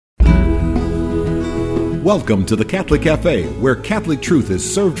Welcome to the Catholic Cafe, where Catholic truth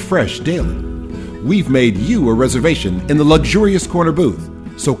is served fresh daily. We've made you a reservation in the luxurious corner booth,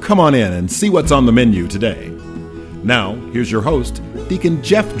 so come on in and see what's on the menu today. Now, here's your host, Deacon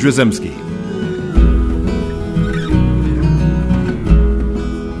Jeff Drzymski.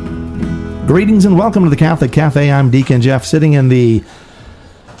 Greetings and welcome to the Catholic Cafe. I'm Deacon Jeff, sitting in the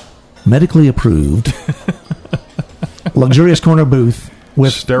medically approved luxurious corner booth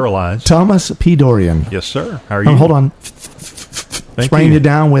with sterilized Thomas P. Dorian. Yes, sir. How are you? Hold on. Spraying you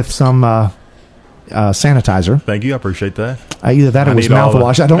down with some sanitizer. Thank you. I appreciate that. Either that or it was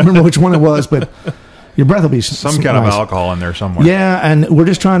mouthwash. I don't remember which one it was, but your breath will be some kind of alcohol in there somewhere. Yeah, and we're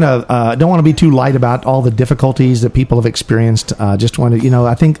just trying to, don't want to be too light about all the difficulties that people have experienced. Just want to,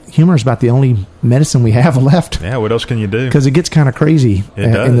 I think humor is about the only medicine we have left. Yeah, what else can you do? Because it gets kind of crazy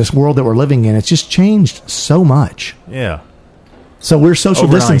in this world that we're living in. It's just changed so much. Yeah. So we're social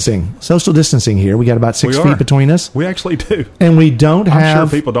distancing here. We got about 6 feet between us. We actually do. And we don't have... I'm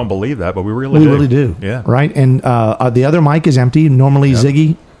sure people don't believe that, but we really do. Yeah. Right? And the other mic is empty. Normally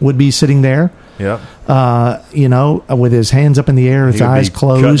Ziggy would be sitting there. Yeah. With his hands up in the air, his eyes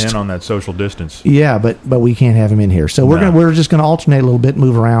closed. Cutting in on that social distance. Yeah, but we can't have him in here. So we're just gonna alternate a little bit,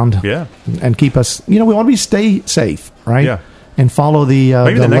 move around. Yeah. And keep us. We want to stay safe, right? Yeah. And follow the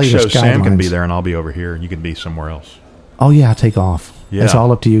maybe the next show guidelines. Sam can be there and I'll be over here and you can be somewhere else. Oh yeah, I'll take off. Yeah. It's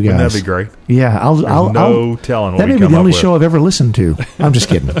all up to you guys. Wouldn't that be great? Yeah, I'll no telling what that may be the only show I've ever listened to. I'm just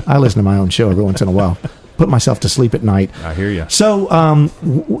kidding. I listen to my own show every once in a while. Put myself to sleep at night. I hear you. So,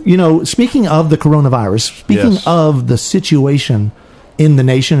 speaking of the coronavirus, speaking of the situation in the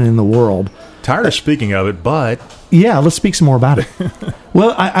nation and in the world. Tired of speaking of it, but... Yeah, let's speak some more about it.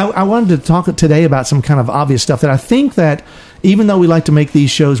 Well, I wanted to talk today about some kind of obvious stuff that I think that even though we like to make these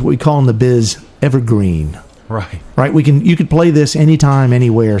shows, what we call in the biz, evergreen. Right. You could play this anytime,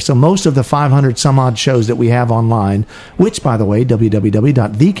 anywhere. So most of the 500 some odd shows that we have online, which, by the way,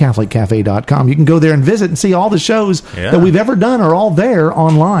 www.thecatholiccafe.com, you can go there and visit and see all the shows that we've ever done are all there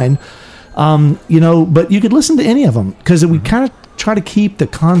online. But you could listen to any of them because we kind of try to keep the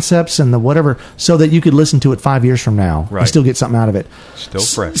concepts and the whatever so that you could listen to it 5 years from now and still get something out of it. Still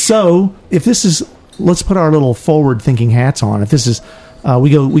fresh. So if this is, let's put our little forward thinking hats on. If this is, we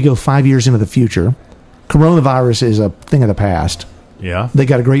go 5 years into the future. Coronavirus is a thing of the past. Yeah. They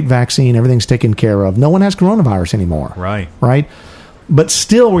got a great vaccine. Everything's taken care of. No one has coronavirus anymore. Right. But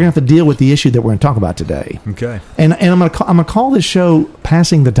still, we're going to have to deal with the issue that we're going to talk about today. Okay. And I'm going to call this show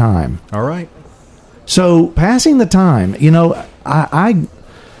Passing the Time. All right. So, passing the time, I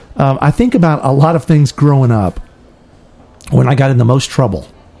think about a lot of things growing up when I got in the most trouble.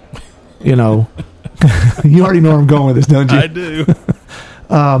 You already know where I'm going with this, don't you? I do.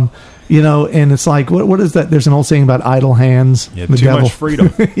 And it's like, what is that? There's an old saying about idle hands. Yeah, too devil. Much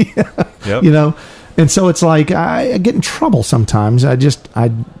freedom. Yep. And so it's like, I get in trouble sometimes. I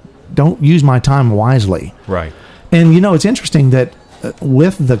don't use my time wisely. Right. And, it's interesting that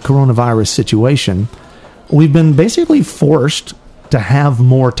with the coronavirus situation, we've been basically forced to have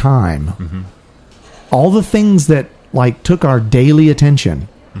more time. Mm-hmm. All the things that, took our daily attention.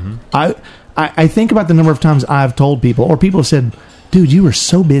 Mm-hmm. I think about the number of times I've told people, or people have said, dude, you were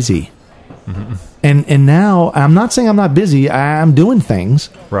so busy. Mm-hmm. And now, I'm not saying I'm not busy. I'm doing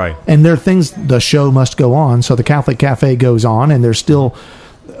things. Right. And there are things, the show must go on. So the Catholic Cafe goes on, and there's still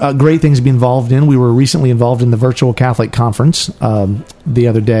great things to be involved in. We were recently involved in the Virtual Catholic Conference the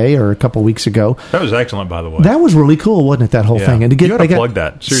other day or a couple weeks ago. That was excellent, by the way. That was really cool, wasn't it, that whole thing? And to get, you got to plug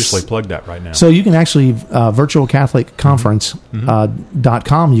that. Seriously, plug that right now. So you can actually,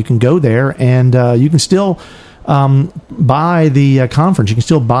 virtualcatholicconference.com, you can go there, and you can still... buy the conference. You can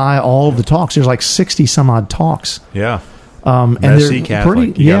still buy all of the talks. There's like 60 some odd talks. Yeah. And Messy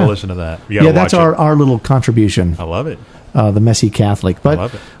Catholic. You got to listen to that. That's our little contribution. I love it. The Messy Catholic. But, I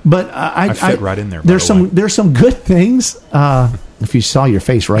love it. But I fit right in there. There's some good things. If you saw your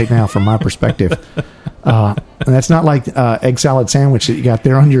face right now from my perspective, and that's not like egg salad sandwich that you got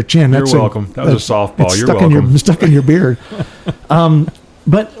there on your chin. You're welcome. That was a softball. You're welcome. Stuck in your beard.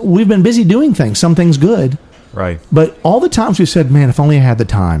 But we've been busy doing things. Some things good. Right. But all the times we said, man, if only I had the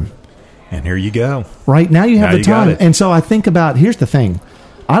time. And here you go. Right now you have the time. And so I think about, here's the thing.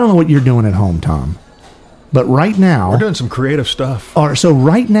 I don't know what you're doing at home, Tom. But right now... We're doing some creative stuff. So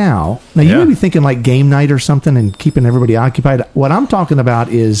right now you may be thinking like game night or something and keeping everybody occupied. What I'm talking about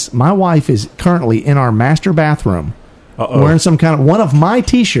is my wife is currently in our master bathroom wearing some kind of one of my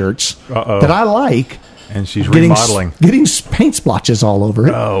T-shirts that I like. And she's remodeling. Getting paint splotches all over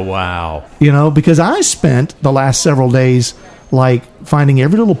it. Oh, wow. Because I spent the last several days, finding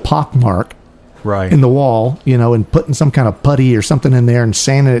every little pock mark Right. in the wall, and putting some kind of putty or something in there and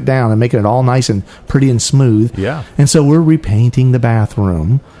sanding it down and making it all nice and pretty and smooth. Yeah. And so we're repainting the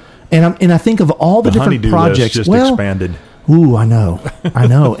bathroom. And I think of all the different honey-do projects. list just expanded. Ooh, I know.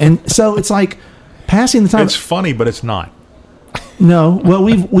 And so it's like passing the time. It's funny, but it's not. No, well,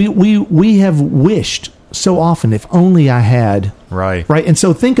 we have wished so often, if only I had. Right. And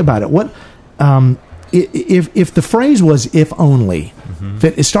so think about it. What if the phrase was "if only"?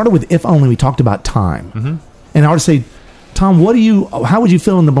 If it started with "if only." We talked about time, and I would say, Tom, how would you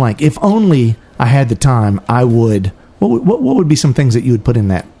fill in the blank? If only I had the time, I would. What would be some things that you would put in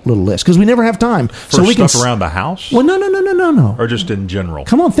that little list? Because we never have time. For we stuff around the house? Well, no. Or just in general?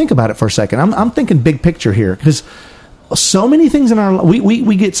 Come on, think about it for a second. I'm thinking big picture here, because so many things in our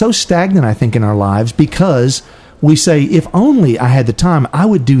we get so stagnant, I think, in our lives because we say, if only I had the time, I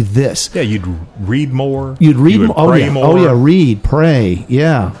would do this. Yeah, you'd read more. You'd read more. Pray more. Oh yeah, read, pray.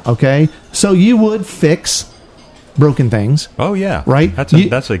 Yeah, okay. So you would fix broken things. Oh yeah, right.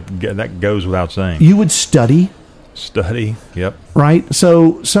 That goes without saying. You would study. Yep. Right.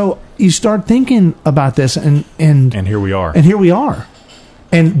 So you start thinking about this, and here we are.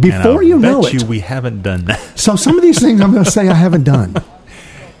 And before you know it, we haven't done that. So some of these things I'm going to say I haven't done.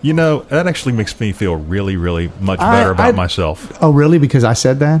 That actually makes me feel really, really much better about myself. Oh, really? Because I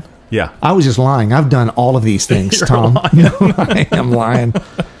said that? Yeah. I was just lying. I've done all of these things, You're Tom. lying. I am lying.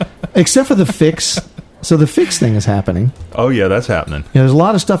 Except for the fix. So the fix thing is happening. Oh, yeah, that's happening. There's a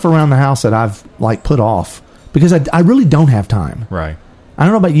lot of stuff around the house that I've put off because I really don't have time. Right. I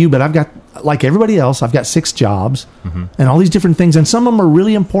don't know about you, but I've got, like everybody else, I've got 6 jobs and all these different things. And some of them are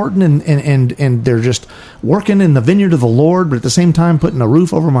really important and they're just working in the vineyard of the Lord, but at the same time putting a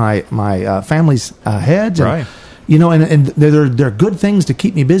roof over my family's heads. And, right. And they're good things to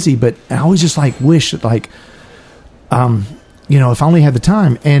keep me busy, but I always just wish that if I only had the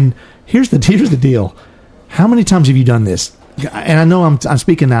time. And here's the deal. How many times have you done this? And I know I'm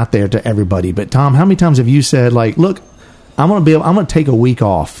speaking out there to everybody, but Tom, how many times have you said, look, I'm going to take a week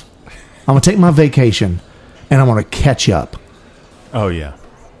off. I'm going to take my vacation, and I'm going to catch up. Oh, yeah.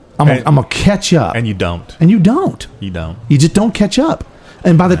 I'm going to catch up. And you don't. And you don't. You don't. You just don't catch up.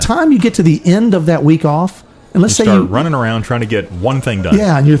 And by the time you get to the end of that week off, and let's say you start running around trying to get one thing done.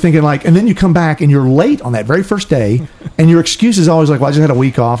 Yeah, and you're thinking and then you come back and you're late on that very first day, and your excuse is always well, I just had a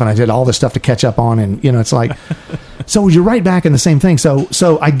week off and I did all this stuff to catch up on, and it's like, so you're right back in the same thing. So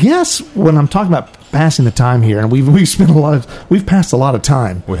I guess when I'm talking about passing the time here, and we've passed a lot of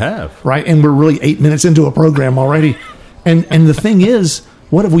time. We have. Right, and we're really 8 minutes into a program already, and the thing is,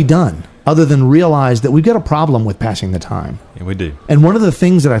 what have we done other than realize that we've got a problem with passing the time? Yeah, we do. And one of the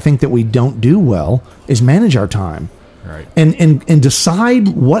things that I think that we don't do well is manage our time. Right. And decide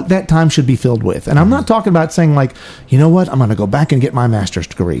what that time should be filled with. And I'm not talking about saying you know what, I'm going to go back and get my master's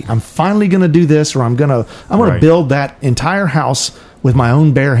degree. I'm finally going to do this, or I'm going to build that entire house with my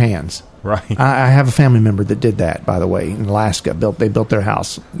own bare hands. Right. I have a family member that did that, by the way, in Alaska. They built their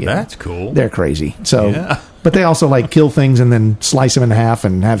house. That's cool. They're crazy. So, yeah. But they also kill things and then slice them in half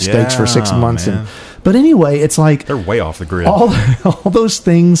and have steaks for 6 months. Man. But anyway, it's they're way off the grid. All those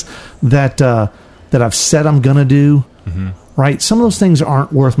things that I've said I'm going to do, right? Some of those things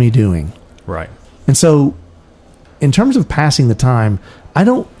aren't worth me doing. Right. And so, in terms of passing the time, I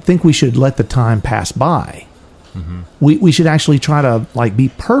don't think we should let the time pass by. We should actually try to be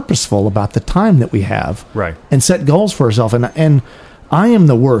purposeful about the time that we have, right? And set goals for ourselves. And I am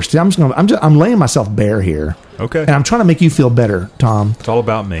the worst. I'm laying myself bare here. Okay. And I'm trying to make you feel better, Tom. It's all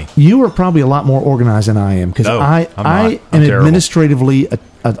about me. You are probably a lot more organized than I am because I am administratively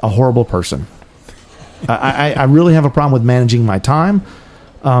a horrible person. I really have a problem with managing my time.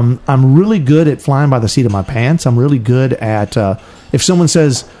 I'm really good at flying by the seat of my pants. I'm really good at if someone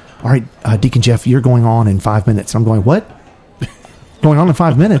says, all right, Deacon Jeff, you're going on in 5 minutes. I'm going, what? Going on in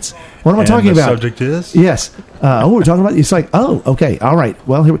 5 minutes? What am I talking about? The subject is? Yes. We're talking about, it's okay. All right.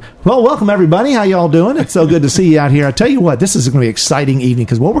 Well, welcome everybody. How y'all doing? It's so good to see you out here. I tell you what, this is going to be an exciting evening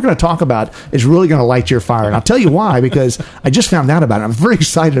because what we're going to talk about is really going to light your fire. And I'll tell you why, because I just found out about it. I'm very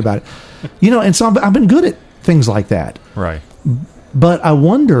excited about it. And so I've been good at things like that. Right. But I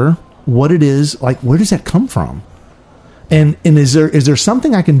wonder what it is, where does that come from? And is there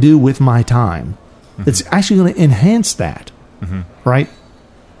something I can do with my time that's actually going to enhance that, right?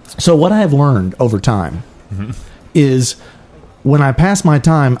 So what I have learned over time is when I pass my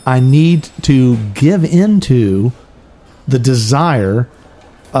time, I need to give into the desire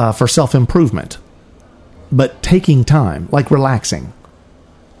for self-improvement, but taking time, relaxing.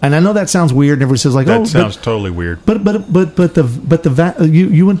 And I know that sounds weird. And everybody says that sounds totally weird. But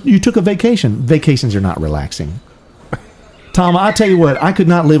you took a vacation. Vacations are not relaxing. Tom, I tell you what, I could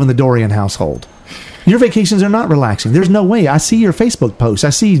not live in the Dorian household. Your vacations are not relaxing. There's no way. I see your Facebook posts.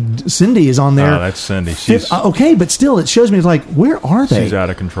 I see Cindy is on there. Oh, that's Cindy. She's okay, but still, it shows me like, where are they? She's out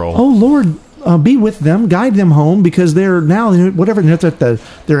of control. Oh Lord, be with them, guide them home, because they're now whatever.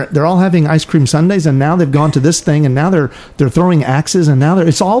 They're all having ice cream sundaes, and now they've gone to this thing, and now they're throwing axes, and now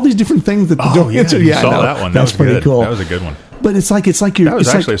it's all these different things that the Dorians you saw that one. That's pretty cool. That was a good one. But it's like you're. That was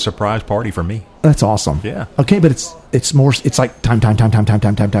actually a surprise party for me. That's awesome. Yeah. Okay, but it's more. It's like time.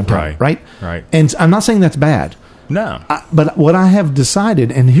 Right. Right. And I'm not saying that's bad. No. But what I have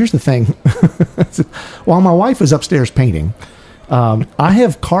decided, and here's the thing: while my wife is upstairs painting, I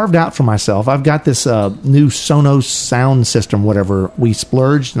have carved out for myself. I've got this new Sonos sound system, whatever. We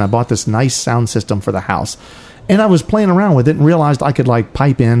splurged, and I bought this nice sound system for the house. And I was playing around with it and realized I could like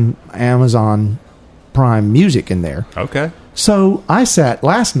pipe in Amazon Prime Music in there. Okay. So I sat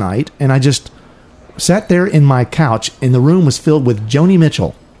last night and I just sat there in my couch, and the room was filled with Joni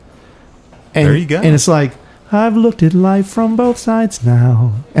Mitchell. And, there you go. And it's like, I've looked at life from both sides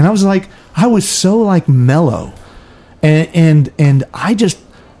now. And I was like, I was so like mellow. And I just,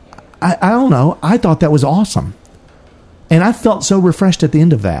 I don't know. I thought that was awesome. And I felt so refreshed at the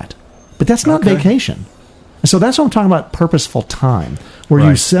end of that. But that's not vacation. So that's what I'm talking about, purposeful time, where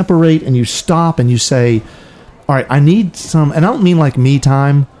you separate and you stop and you say, all right, I need some, and I don't mean like me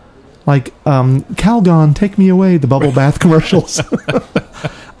time, like Calgon, take me away, the bubble bath commercials.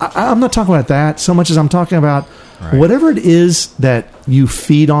 I'm not talking about that so much as I'm talking about whatever it is that you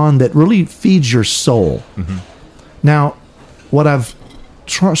feed on that really feeds your soul. Mm-hmm. Now, what I've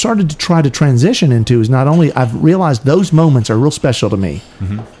started to try to transition into is not only I've realized those moments are real special to me.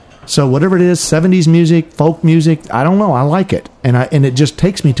 Mm-hmm. So whatever it is, 70s music, folk music, I don't know, I like it. And it just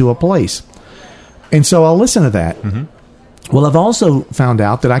takes me to a place. And so I'll listen to that. Mm-hmm. Well, I've also found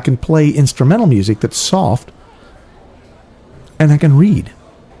out that I can play instrumental music that's soft, and I can read.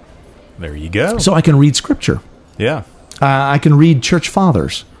 There you go. So I can read scripture. Yeah. I can read church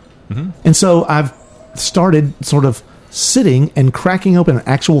fathers. Mm-hmm. And so I've started sort of sitting and cracking open an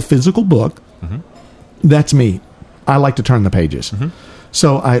actual physical book. Mm-hmm. That's me. I like to turn the pages. Mm-hmm.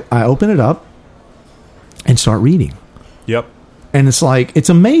 So I open it up and start reading. Yep. And it's like, it's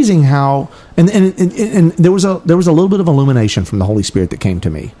amazing how, and there was a little bit of illumination from the Holy Spirit that came to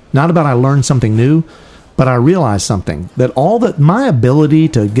me. Not about I learned something new, but I realized something, that my ability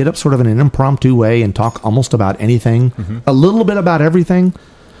to get up sort of in an impromptu way and talk almost about anything, mm-hmm. a little bit about everything.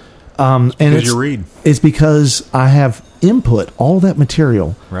 And you read. It's because I have input all that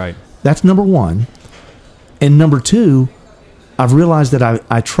material. Right. That's number one. And number two, I've realized that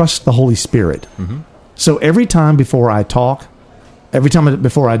I trust the Holy Spirit. Mm-hmm. So every time before I talk,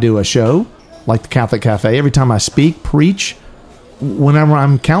 before I do a show, like the Catholic Cafe, every time I speak, preach, whenever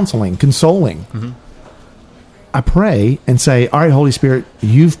I'm counseling, consoling, mm-hmm. I pray and say, all right, Holy Spirit,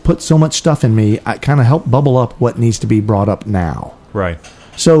 you've put so much stuff in me. I kind of help bubble up what needs to be brought up now. Right.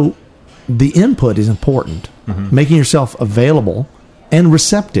 So the input is important. Mm-hmm. Making yourself available and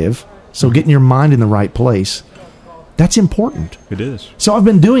receptive, so mm-hmm. getting your mind in the right place, that's important. It is. So I've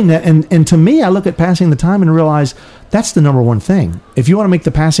been doing that, and to me, I look at passing the time and realize that's the number one thing. If you want to make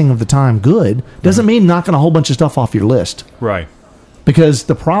the passing of the time good, doesn't mm-hmm. mean knocking a whole bunch of stuff off your list. Right. Because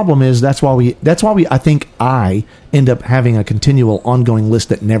the problem is that's why we I think I end up having a continual ongoing list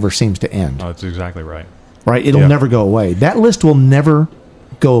that never seems to end. Oh, that's exactly right. Right? It'll never go away. That list will never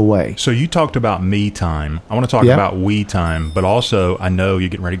go away. So you talked about me time. I want to talk about we time, but also I know you're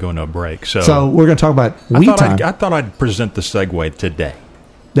getting ready to go into a break. So we're going to talk about we time. I thought I'd present the segue today.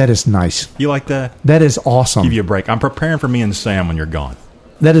 That is nice. You like that? That is awesome. Give you a break. I'm preparing for me and Sam when you're gone.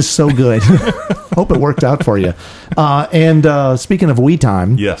 That is so good. Hope it worked out for you. And speaking of we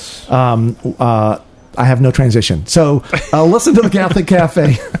time, yes, I have no transition. So listen to the Catholic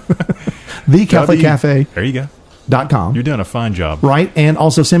Cafe, the Catholic Cafe. There you go. .com. You're doing a fine job. Right. And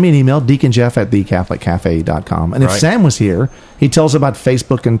also send me an email, deaconjeff@thecatholiccafe.com. And if Sam was here, he tells about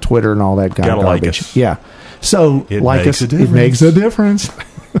Facebook and Twitter and all that kind of garbage. Like us. Yeah. So it like makes us. A it makes a difference.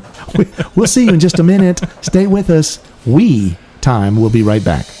 We'll see you in just a minute. Stay with us. We time. We'll be right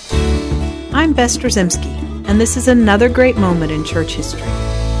back. I'm Bess Drzymski, and this is another great moment in church history.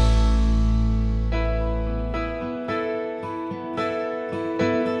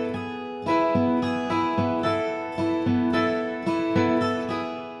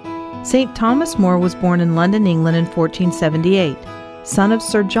 St. Thomas More was born in London, England in 1478, son of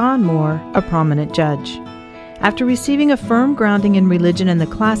Sir John More, a prominent judge. After receiving a firm grounding in religion and the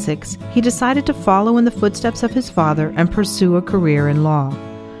classics, he decided to follow in the footsteps of his father and pursue a career in law.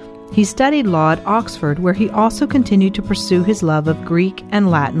 He studied law at Oxford, where he also continued to pursue his love of Greek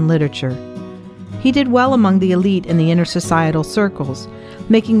and Latin literature. He did well among the elite in the inner societal circles,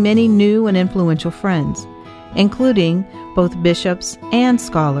 making many new and influential friends, including both bishops and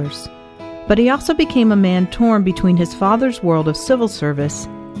scholars. But he also became a man torn between his father's world of civil service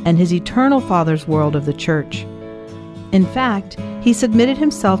and his eternal Father's world of the church. In fact, he submitted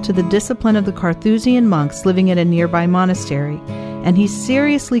himself to the discipline of the Carthusian monks living at a nearby monastery, and he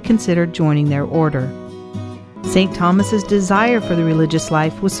seriously considered joining their order. St. Thomas's desire for the religious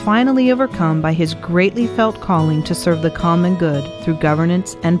life was finally overcome by his greatly felt calling to serve the common good through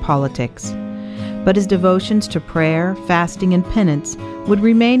governance and politics. But his devotions to prayer, fasting, and penance would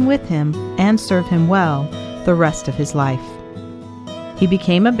remain with him and serve him well the rest of his life. He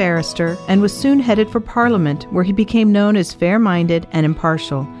became a barrister and was soon headed for Parliament, where he became known as fair-minded and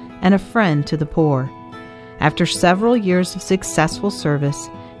impartial, and a friend to the poor. After several years of successful service,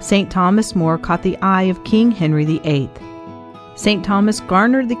 St. Thomas More caught the eye of King Henry VIII. St. Thomas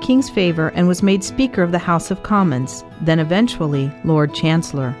garnered the king's favor and was made Speaker of the House of Commons, then eventually Lord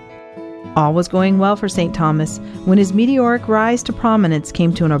Chancellor. All was going well for St. Thomas when his meteoric rise to prominence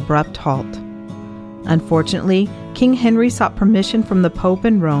came to an abrupt halt. Unfortunately, King Henry sought permission from the Pope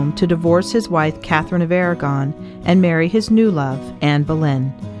in Rome to divorce his wife Catherine of Aragon and marry his new love, Anne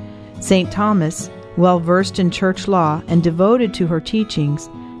Boleyn. St. Thomas, well versed in church law and devoted to her teachings,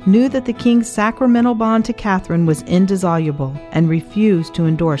 knew that the king's sacramental bond to Catherine was indissoluble and refused to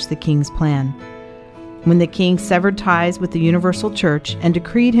endorse the king's plan. When the king severed ties with the Universal Church and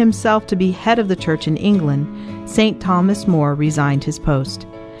decreed himself to be head of the church in England, St. Thomas More resigned his post.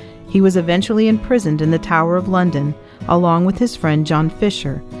 He was eventually imprisoned in the Tower of London, along with his friend John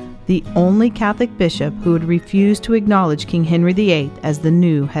Fisher, the only Catholic bishop who had refused to acknowledge King Henry VIII as the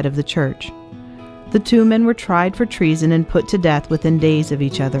new head of the church. The two men were tried for treason and put to death within days of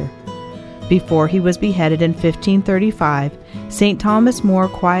each other. Before he was beheaded in 1535, St. Thomas More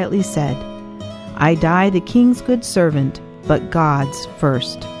quietly said, "I die the king's good servant, but God's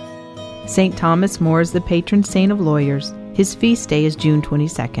first." St. Thomas More is the patron saint of lawyers. His feast day is June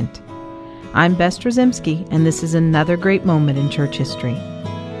 22nd. I'm Bess Drzymski, and this is another great moment in church history.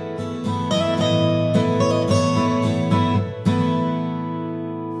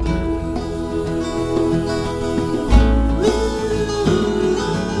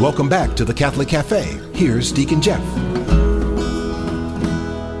 Welcome back to the Catholic Cafe. Here's Deacon Jeff.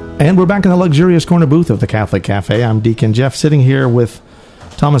 And we're back in the luxurious corner booth of the Catholic Cafe. I'm Deacon Jeff, sitting here with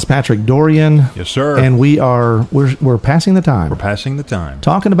Thomas Patrick Dorian. Yes, sir. And we're passing the time. We're passing the time.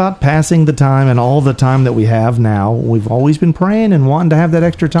 Talking about passing the time and all the time that we have now. We've always been praying and wanting to have that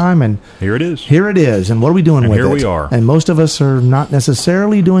extra time, and here it is. Here it is. And what are we doing with it? Here we are. And most of us are not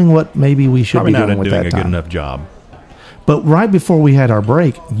necessarily doing what maybe we should Probably be doing with that time. Probably not doing a good enough job. But right before we had our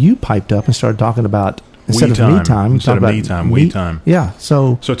break, you piped up and started talking about instead of me time, we time. Yeah.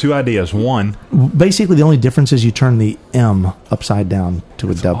 So two ideas. One, basically the only difference is you turn the M upside down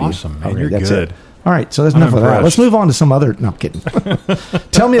to a W. Awesome, man. Okay, You're that's good. It. All right. So that's enough of that. Let's move on to some other. No, I'm kidding.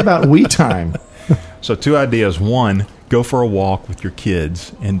 Tell me about we time. So two ideas. One, go for a walk with your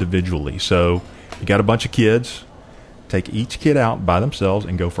kids individually. So you got a bunch of kids. Take each kid out by themselves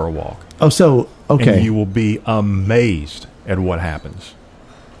and go for a walk. Oh, so, okay. And you will be amazed at what happens.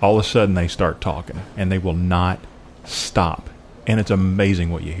 All of a sudden, they start talking, and they will not stop. And it's amazing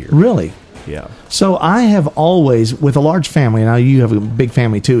what you hear. Really? Yeah. So I have always, with a large family, and now you have a big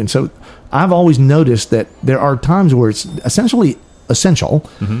family too, and so I've always noticed that there are times where it's essentially essential,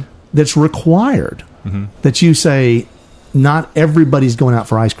 that's required, that you say, not everybody's going out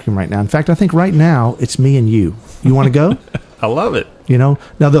for ice cream right now. In fact, I think right now, it's me and you. You want to go? I love it. You know,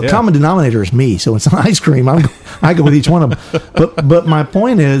 now the common denominator is me, so it's not ice cream. I go with each one of them. But my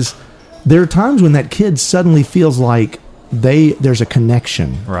point is, there are times when that kid suddenly feels like there's a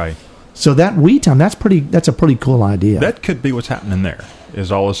connection, right? So that we time, that's a pretty cool idea. That could be what's happening there.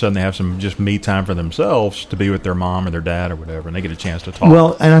 Is all of a sudden they have some just me time for themselves to be with their mom or their dad or whatever, and they get a chance to talk.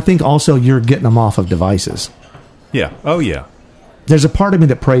 Well, and I think also you're getting them off of devices. Yeah. Oh, yeah. There's a part of me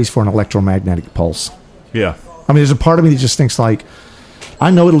that prays for an electromagnetic pulse. Yeah. I mean, there's a part of me that just thinks like,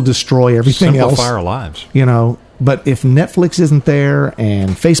 I know it'll destroy everything else. Simplify our lives. You know, but if Netflix isn't there and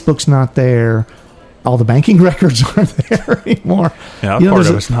Facebook's not there, all the banking records aren't there anymore. Yeah, that part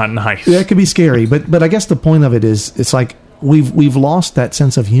of it's not nice. That could be scary. But I guess the point of it is, it's like we've lost that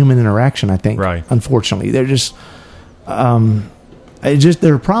sense of human interaction, I think. Right. Unfortunately. They're just,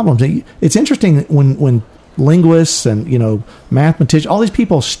 there are problems. It's interesting when linguists and, mathematicians, all these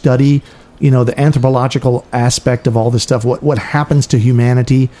people study, the anthropological aspect of all this stuff, what happens to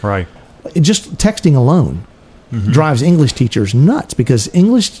humanity. Right. Just texting alone drives English teachers nuts, because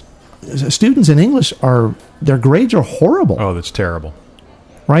English students in English their grades are horrible. Oh, that's terrible.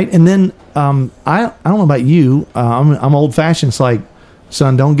 right? And then I don't know about you. I'm old fashioned. It's like,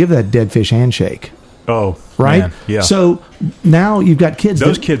 son, don't give that dead fish handshake. Oh, right. man, yeah. So now you've got kids.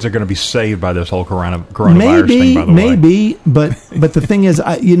 Those kids are going to be saved by this whole coronavirus thing. By the way, maybe, but the thing is,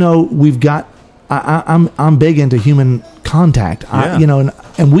 we've got. I'm big into human contact. Yeah.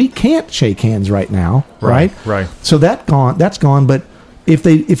 And we can't shake hands right now, right? Right. So that's gone. But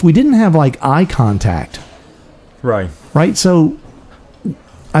if we didn't have like eye contact, right. So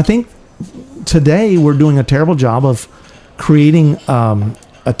I think today we're doing a terrible job of creating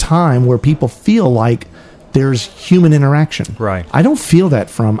a time where people feel like there's human interaction. Right. I don't feel that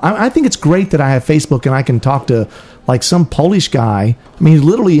from. I think it's great that I have Facebook and I can talk to like some Polish guy. I mean, he's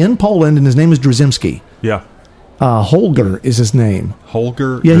literally in Poland and his name is Drzymski. Yeah. Holger is his name.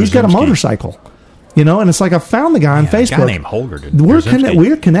 Holger. Yeah, he's got a Drzymski. motorcycle. And it's like I found the guy on Facebook. A guy named Holger.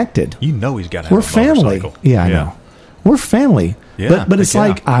 We're connected. You know he's got. We're family. Yeah, I know. We're family. Yeah, but it's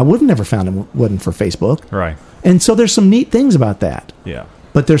like I would have never found him wasn't for Facebook. Right. And so there's some neat things about that. Yeah.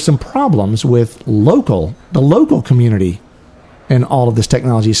 But there's some problems with the local community and all of this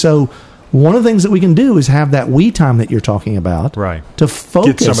technology. So one of the things that we can do is have that we time that you're talking about. Right. To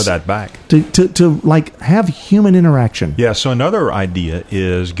focus. Get some of that back. To like have human interaction. Yeah. So another idea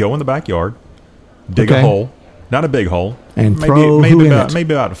is go in the backyard, dig a hole, not a big hole, and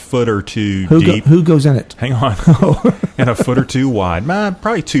maybe about a foot or two deep. Who goes in it? Hang on. And a foot or two wide,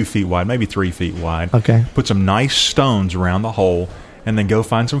 probably 2 feet wide, maybe 3 feet wide. Okay. Put some nice stones around the hole, and then go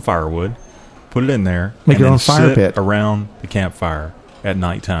find some firewood, put it in there, make your own fire sit pit around the campfire at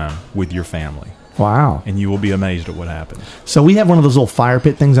nighttime with your family. Wow. And you will be amazed at what happens. So we have one of those little fire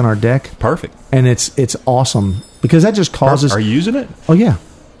pit things on our deck. Perfect. And it's awesome because that just causes. Are you using it? Oh yeah.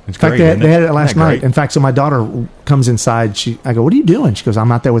 It's in fact, great, they had it last night. Great? In fact, so my daughter comes inside. I go, "What are you doing?" She goes,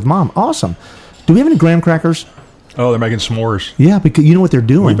 "I'm out there with Mom." Awesome. Do we have any graham crackers? Oh, they're making s'mores. Yeah, because you know what they're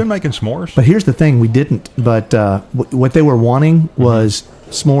doing. We've been making s'mores. But here's the thing: we didn't. But what they were wanting was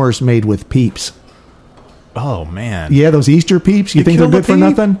s'mores made with peeps. Oh man! Yeah, those Easter peeps. You think they're good for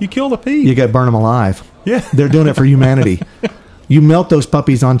nothing? You kill the peep. You got to burn them alive. Yeah, they're doing it for humanity. You melt those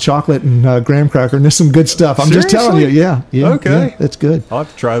puppies on chocolate and graham cracker, and there's some good stuff. I'm Seriously? just telling you. Yeah. Okay. Yeah, that's good. I'll have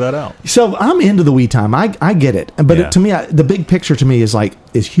to try that out. So I'm into the we time. I get it, but to me, the big picture to me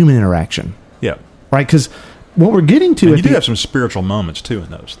is human interaction. Yeah. Right. Because what we're getting to, and you do have some spiritual moments too in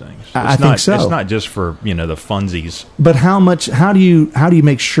those things. I think so. It's not just for the funsies. But how do you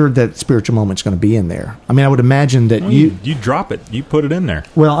make sure that spiritual moment's going to be in there? I mean, I would imagine that you drop it, you put it in there.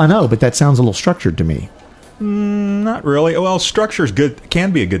 Well, I know, but that sounds a little structured to me. Not really. Well, structure is good.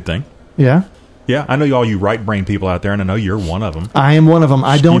 Can be a good thing. Yeah. Yeah, I know all you right brain people out there, and I know you're one of them. I am one of them.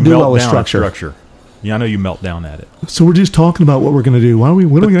 I don't do well with structure. Yeah, I know you melt down at it. So we're just talking about what we're going to do. What are we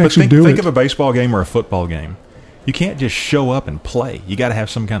going to actually do? Think of a baseball game or a football game. You can't just show up and play. You got to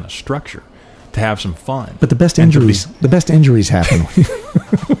have some kind of structure to have some fun. But the best injuries happen.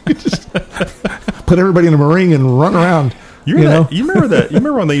 We just put everybody in a ring and run around. You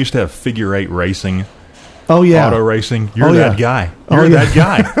remember when they used to have figure 8 racing? Oh yeah, auto racing. You're that guy. You're that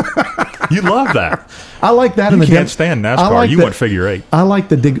guy. You love that. I like that. You can't stand NASCAR. You went figure 8. I like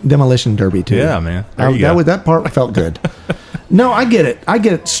the demolition derby too. Yeah, man. That part felt good. No, I get it. I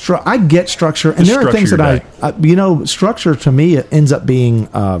get structure, and there are things that structure to me it ends up being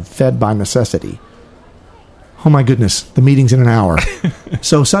fed by necessity. Oh my goodness, the meeting's in an hour,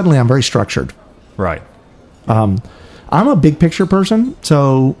 so suddenly I'm very structured. Right. I'm a big picture person,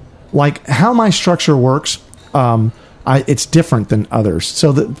 so like how my structure works, it's different than others.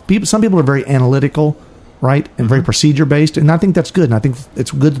 So some people are very analytical, right, and very procedure based, and I think that's good. And I think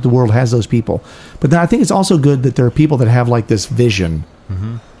it's good that the world has those people. But then I think it's also good that there are people that have like this vision.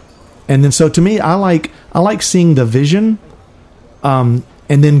 Mm-hmm. And then so to me, I like seeing the vision, and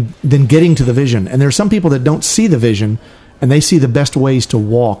then getting to the vision. And there are some people that don't see the vision, and they see the best ways to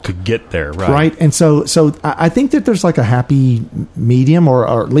walk to get there, right? Right, and so I think that there's like a happy medium, or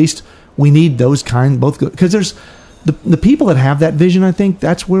at least we need those both, because there's the people that have that vision. I think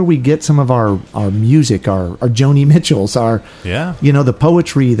that's where we get some of our music, our Joni Mitchells, the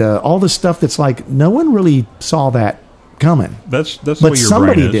poetry, all the stuff that's like no one really saw that coming. That's but the way your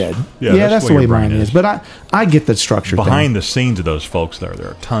somebody brain is. did. Yeah, that's the way mine is. But I get the structure behind the scenes of those folks. There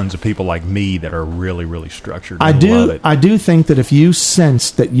are tons of people like me that are really, really structured. I do think that if you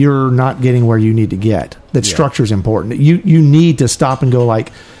sense that you're not getting where you need to get, that structure is important. You need to stop and go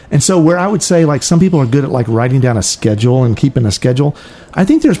like. And so where I would say like some people are good at like writing down a schedule and keeping a schedule, I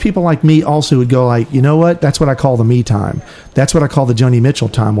think there's people like me also who would go like, you know what? That's what I call the me time. That's what I call the Joni Mitchell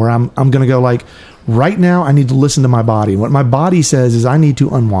time, where I'm going to go like, right now I need to listen to my body. And what my body says is I need to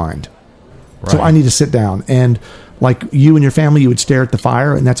unwind. Right. So I need to sit down. And Like you and your family, you would stare at the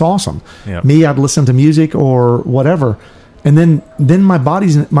fire, and that's awesome. Yep. Me, I'd listen to music or whatever. And then my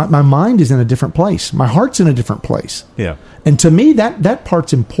my mind is in a different place. My heart's in a different place. Yeah. And to me, that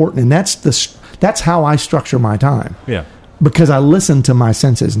part's important, and that's how I structure my time. Yeah. Because I listen to my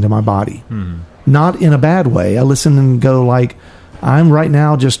senses and to my body, not in a bad way. I listen and go like, I'm right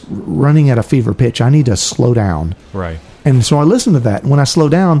now just running at a fever pitch. I need to slow down. Right. And so I listen to that. And when I slow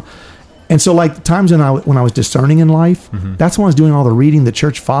down, and so like times when I was discerning in life, that's when I was doing all the reading, the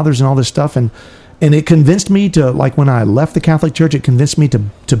church fathers and all this stuff, and it convinced me to, like when I left the Catholic Church, it convinced me to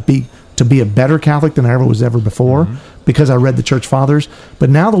be a better Catholic than I ever was before, because I read the church fathers.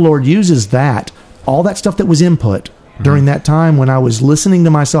 But now the Lord uses that, all that stuff that was input during that time when I was listening to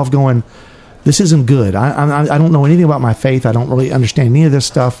myself going, this isn't good. I don't know anything about my faith. I don't really understand any of this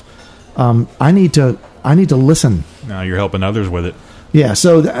stuff. I need to listen. Now you're helping others with it. Yeah.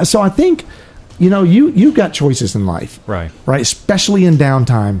 So I think, you've got choices in life. Right. Right. Especially in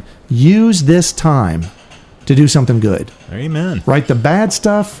downtime. Use this time to do something good. Amen. Right. The bad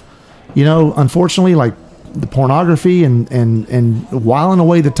stuff, unfortunately, like the pornography and whiling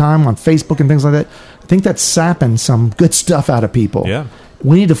away the time on Facebook and things like that, I think that's sapping some good stuff out of people. Yeah.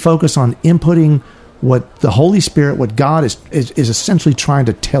 We need to focus on inputting what the Holy Spirit, what God is essentially trying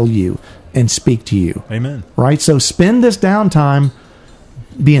to tell you and speak to you. Amen. Right? So spend this downtime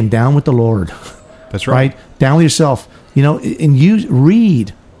being down with the Lord. That's right. Down with yourself. And you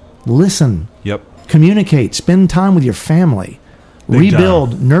read, listen, Yep. communicate, spend time with your family, Big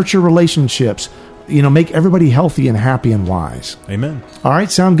rebuild, time. nurture relationships, make everybody healthy and happy and wise. Amen. All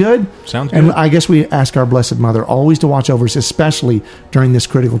right, sound good? Sounds And good. I guess we ask our Blessed Mother always to watch over us, especially during this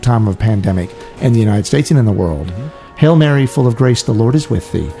critical time of pandemic in the United States and in the world. Hail Mary, full of grace, the Lord is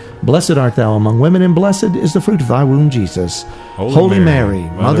with thee. Blessed art thou among women, and blessed is the fruit of thy womb, Jesus. Holy Mary,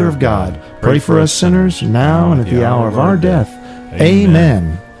 Mother of God, pray for us sinners, now and at the hour of our death. Amen.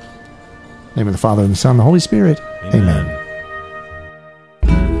 In the name of the Father, and the Son, and the Holy Spirit. Amen.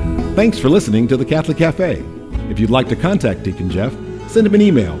 Thanks for listening to the Catholic Cafe. If you'd like to contact Deacon Jeff, send him an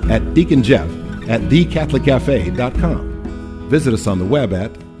email at deaconjeff@thecatholiccafe.com. Visit us on the web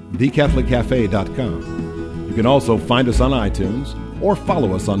at thecatholiccafe.com. You can also find us on iTunes or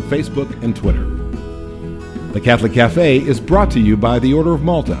follow us on Facebook and Twitter. The Catholic Cafe is brought to you by the Order of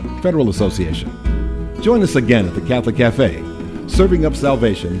Malta Federal Association. Join us again at the Catholic Cafe, serving up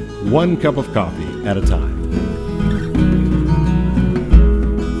salvation one cup of coffee at a time.